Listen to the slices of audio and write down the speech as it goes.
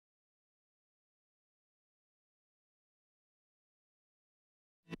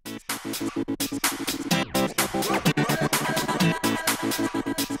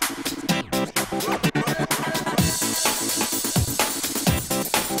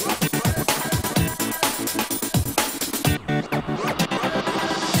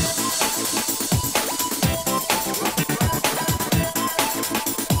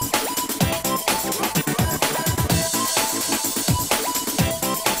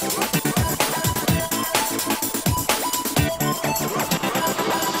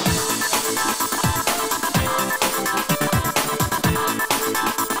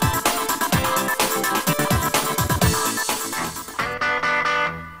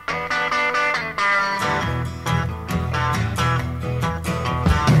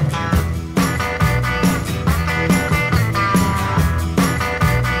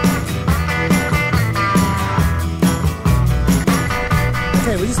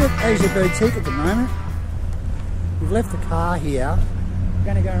We're just at Asia Boutique at the moment. We've left the car here. We're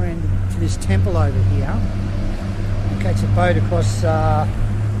going to go around to this temple over here and catch a boat across,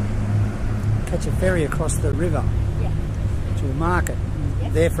 catch a ferry across the river to a market.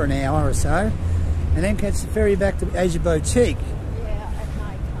 There for an hour or so, and then catch the ferry back to Asia Boutique.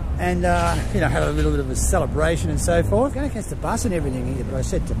 And you know, have a little bit of a celebration and so forth. We're going to catch the bus and everything here, but I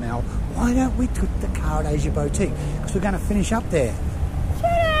said to Mel, why don't we put the car at Asia Boutique? Because we're going to finish up there.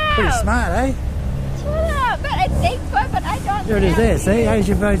 Pretty smart, eh? Shut up! But I think so, but I don't. There it is there, see?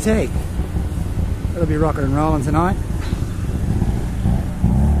 Asia Boutique. It'll be rocking and rolling tonight.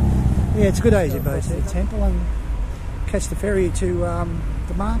 Yeah, it's a good Asia Boutique temple, and catch the ferry to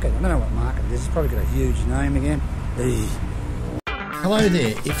the market. I don't know what market it is. It's probably got a huge name again. Hello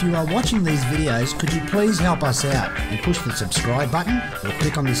there. If you are watching these videos, could you please help us out and push the subscribe button, or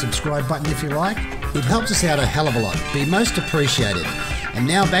click on the subscribe button if you like. It helps us out a hell of a lot. Be most appreciated. And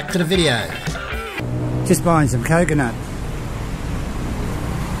now back to the video. Just buying some coconut.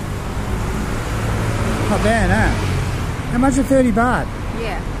 Not bad, huh? How much are 30 baht?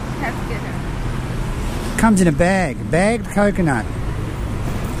 Yeah, that's good. Comes in a bag. Bagged coconut.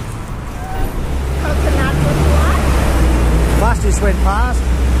 Coconut with what? Bus just went past.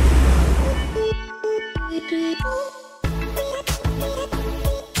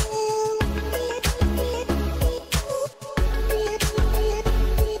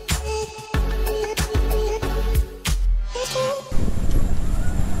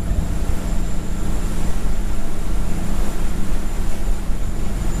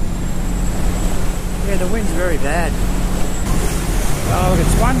 Yeah, the wind's very bad. Oh, look,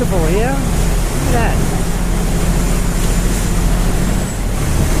 it's wonderful here. Look at that.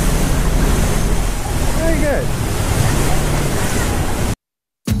 Very good.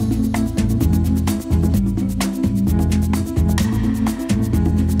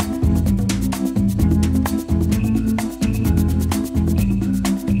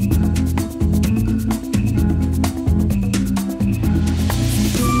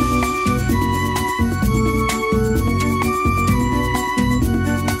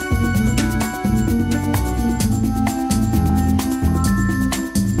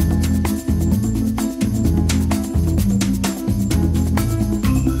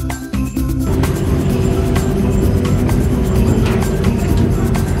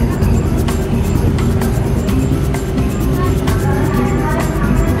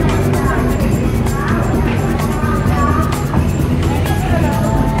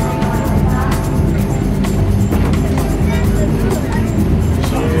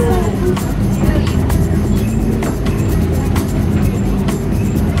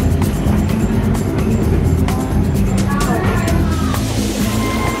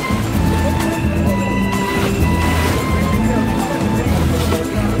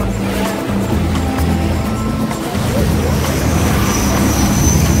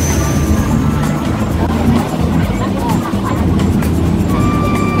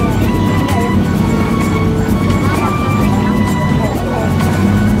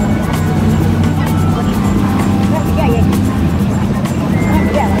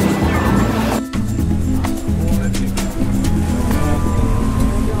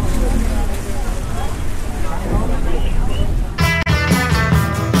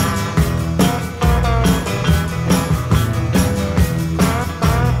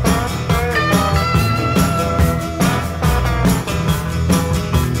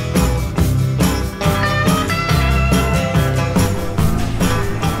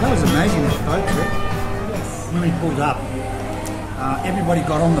 pulled up, everybody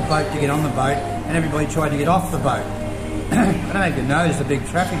got on the boat to get on the boat, and everybody tried to get off the boat. I don't know if you noticed the big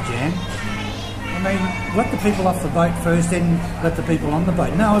traffic jam. I mean, let the people off the boat first, then let the people on the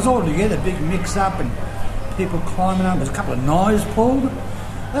boat. No, it was all together, big mix-up and people climbing up. There's a couple of knives pulled.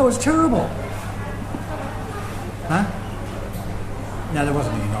 That was terrible. Huh? No, there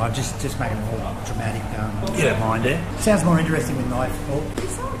wasn't any knife. Just making it all dramatic. You don't mind it. Sounds more interesting with knife. Oh.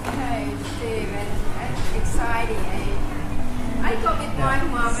 It's okay, Steve, and exciting. I go with my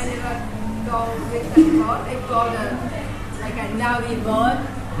mom and go with the boat. I go like a Navy boat.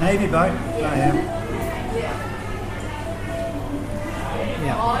 Navy boat? Yeah. Oh, yeah.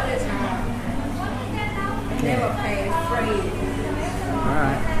 Yeah. All the time. Never pay free.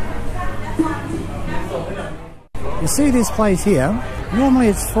 Alright. You see this place here? Normally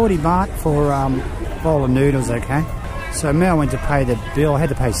it's 40 baht for a bowl of noodles, okay? So Mel went to pay the bill, had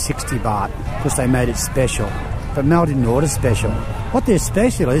to pay 60 baht because they made it special. But Mel didn't order special. What their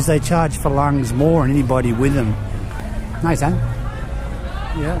special is, they charge for lungs more than anybody with them. Nice, huh?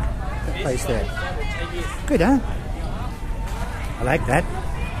 Yeah, that place there. Good, huh? I like that.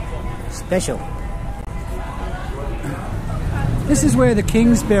 Special. This is where the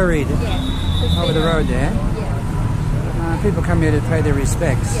king's buried. Yeah. Over the road there. Yeah. People come here to pay their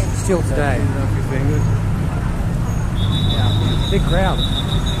respects. Yes. Still today. Yeah. Big crowd. If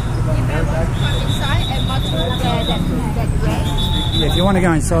I want to come inside, I must wear that red. Yeah, if you want to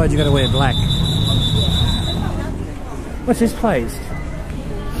go inside, you've got to wear black. What's this place?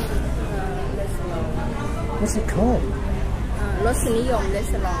 What's it called? Rosniyom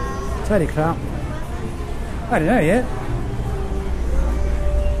restaurant. Totally crap. I don't know yet.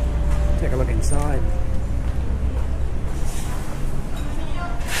 Take a look inside.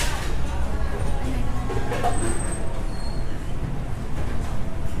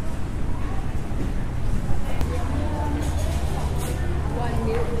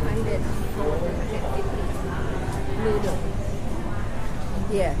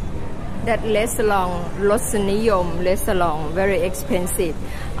 Yeah, that restaurant, Rosniyom restaurant, very expensive.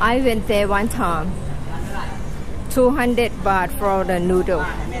 I went there one time. 200 baht for the noodle.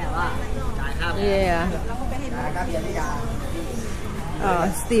 Yeah.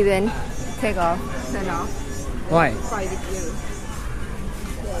 Steven, take off. Turn off. Why? Fry with you.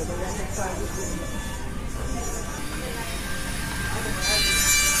 Yeah, they want to fry with you.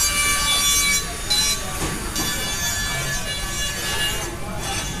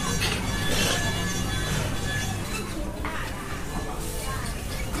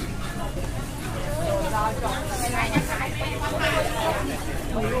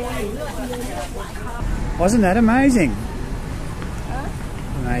 Wasn't that amazing?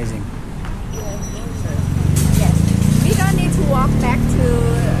 Amazing. Yes. We don't need to walk back to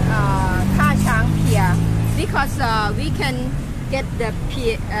Chang Pier because we can get the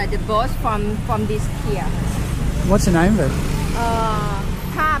pier, the boat from this pier. What's the name of it?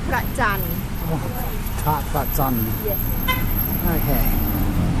 Chao Phraya. Chao Phraya. Yes. Okay.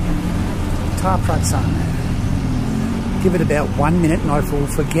 Chao Phraya. Give it about 1 minute and I will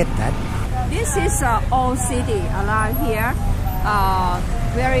forget that. This is an old city around here.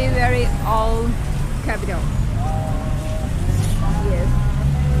 Very, very old capital. Yes.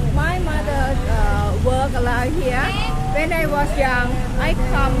 My mother worked around here. When I was young, I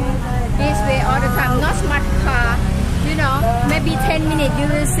come this way all the time. Not much car. You know, maybe 10 minutes you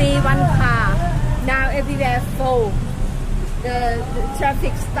will see one car. Now everywhere full. The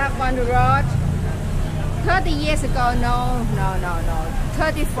traffic stuck on the road. 30 years ago, no.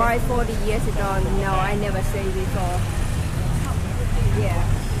 35, 40 years ago, no, I never say before. Yeah.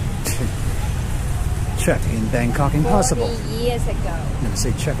 Traffic in Bangkok, impossible. 40 years ago. Never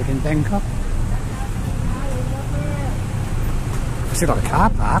see traffic in Bangkok. I see a lot of car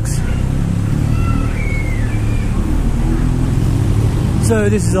parks. So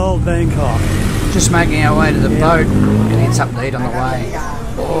this is old Bangkok. Just making our way to the boat. Gonna get something to eat on the way.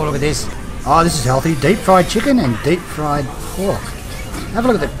 Oh, look at this. Oh, this is healthy. Deep fried chicken and deep fried pork. Have a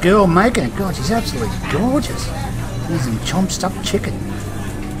look at the girl making it. God, she's absolutely gorgeous. She's some chomped up chicken.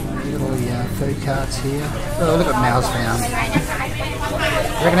 Look at all the food carts here. Oh, look at Mal's found.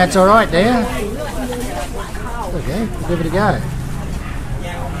 Reckon that's all right there? Okay, we'll give it a go.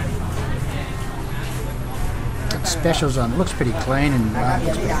 Got specials on. It looks pretty clean and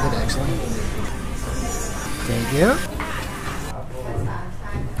looks pretty good actually. Thank you.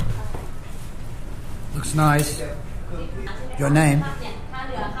 Looks nice. Your name?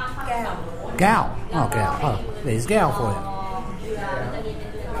 Gal. Oh, Gal. Oh, there's Gal for you.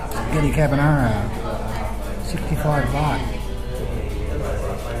 Spaghetti carbonara. 65 baht.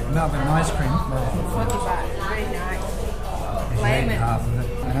 Melbourne ice cream. 40 baht, very nice. You've eaten half of it.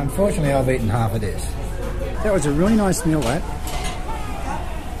 And unfortunately I've eaten half of this. That was a really nice meal, that.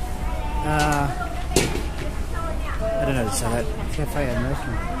 I don't know how to say that. Cafe and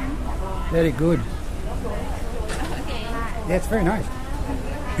restaurant. Very good. Yeah, it's very nice.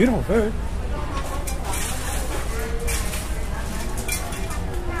 Beautiful food.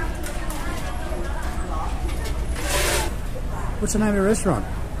 What's the name of the restaurant?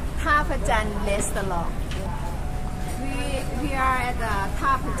 Chao Phraya Restaurant. We are at the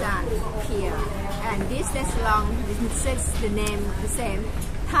Chao Phraya Pier, and this restaurant says the name the same,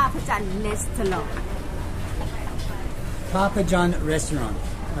 Chao Phraya Restaurant. Chao Phraya Restaurant.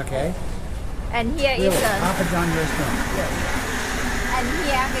 Okay. And here Really? is a Chao Phraya Restaurant. and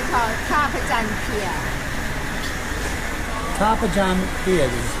here we call Chao Phraya Pier. Chao Phraya Pier,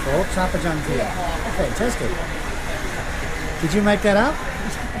 this is called. Chao Phraya Pier. Yeah. Fantastic. Did you make that up?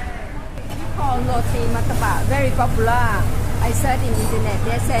 Called roti mataba, very popular. I searched in internet.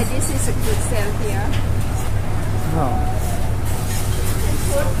 They say this is a good sale here. Oh.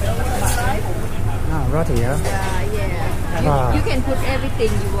 Oh, roti, yeah. Yeah. Ah. You can put everything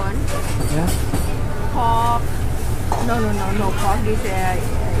you want. Yeah. Pork. No pork. This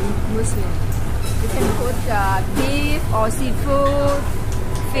Muslim. You can put beef or seafood,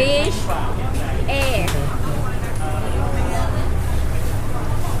 fish, egg.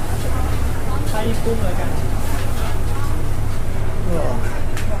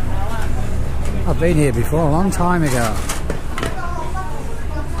 I've been here before, a long time ago.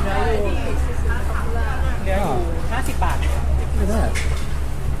 Oh. Look at that.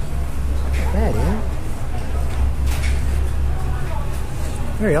 Not bad, yeah?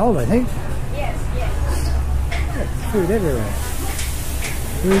 Very old, I think. Yes. Yeah, food everywhere.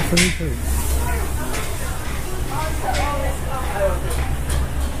 Food.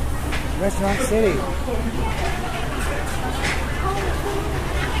 Restaurant City.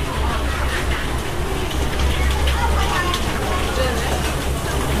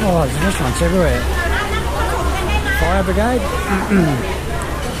 Oh, there's restaurants everywhere. Fire brigade.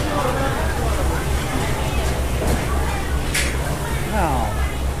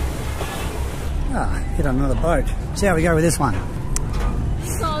 Get on another boat. See how we go with this one.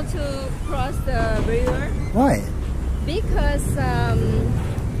 So to cross the river, Why? because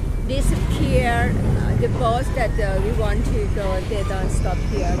this pier, the boats that we want to go, they don't stop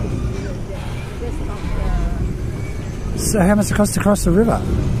here. They stop So how much it cost to cross the river?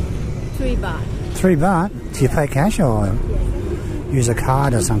 3 baht. 3 baht? Do you pay cash or use a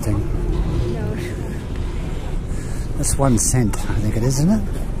card or something? No. That's 1 cent, I think it is, isn't it?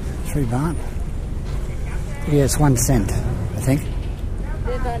 3 baht? Yeah, it's 1 cent, I think.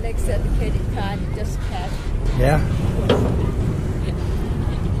 They don't accept credit card, just cash. Yeah?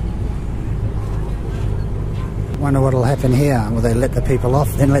 Wonder what'll happen here. Will they let the people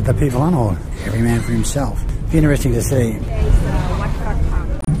off, then let the people on, or every man for himself? Be interesting to see. There is Wat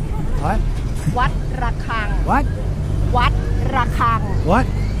Rakang. What? Wat Rakang. What? Wat Rakang. What?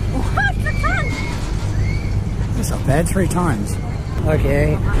 Wat Rakang. That's not bad, 3 times.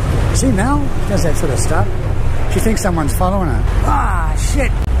 Okay. See, Mel does that sort of stuff. She thinks someone's following her. Ah,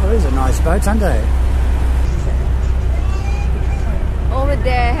 shit. Well, these are nice boats, aren't they? Over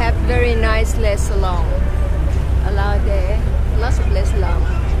there have very nice restaurant. Allow there, lots of restaurant.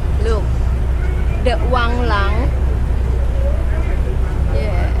 Look, the Wang Lang.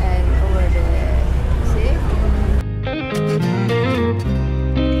 Yeah, and over there,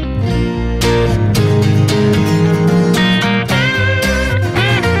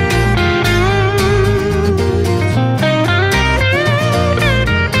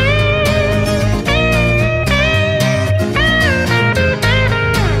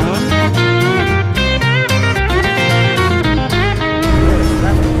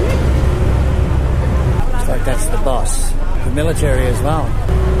 That's the boss. The military as well.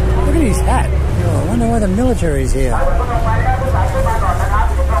 Look at his hat. Oh, I wonder why the military's here.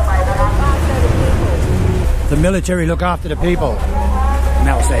 The military look after the people,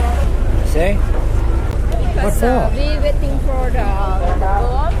 Mel said. See? What because for? we waiting for the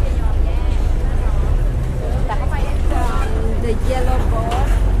boat. The yellow boat.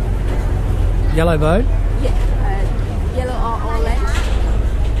 Yellow boat? Yeah, yellow or orange.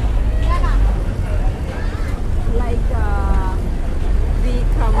 Like we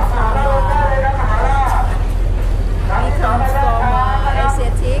come from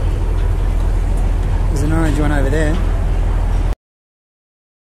Asiatique. There's an orange one over there.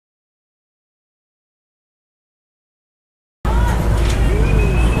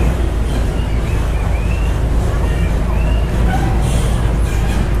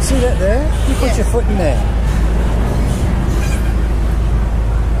 See that there? You put your foot in there.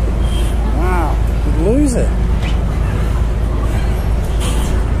 Wow, you'd lose it.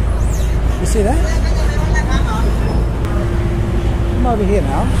 You see that? Come over here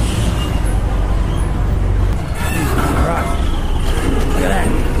now. Right. Look at that.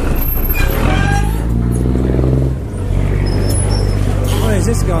 Where is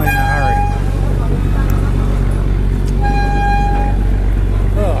this guy in a hurry?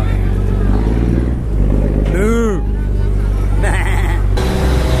 Oh. No.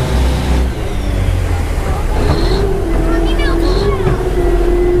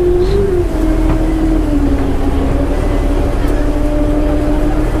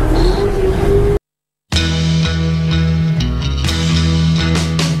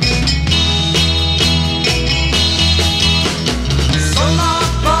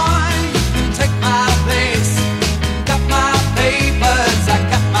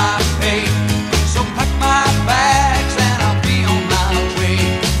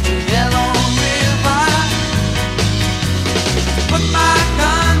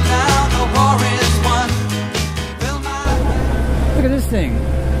 Look at this thing.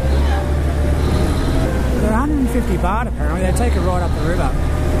 They're 150 baht apparently. They take it right up the river.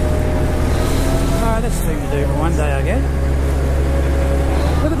 Oh, that's the thing to do for one day, I guess.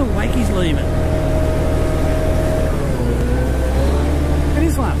 Look at the wake he's leaving. Look at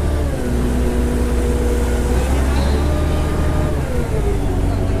this one.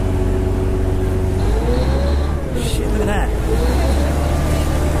 Shit, look at that.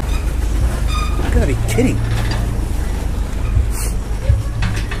 You've got to be kidding.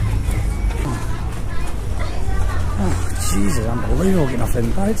 Jesus, unbelievable getting off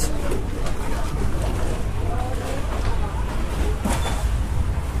them boats.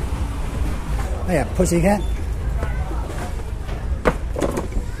 Hey, pussycat.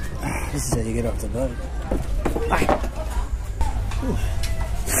 This is how you get off the boat. Bye.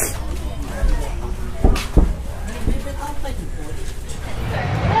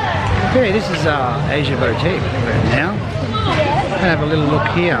 Okay, this is Asia Boutique right now. Have a little look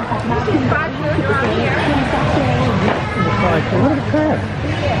here. Look at the crab.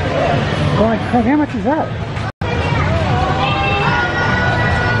 By crab, how much is that?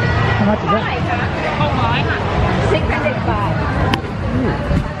 How much is that? 600 baht.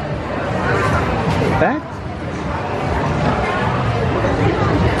 That?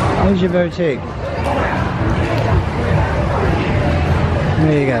 Asia Boutique.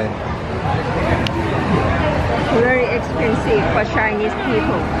 There you go. Very expensive for Chinese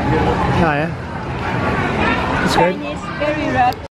people. Oh yeah? That's good. Chinese very rough.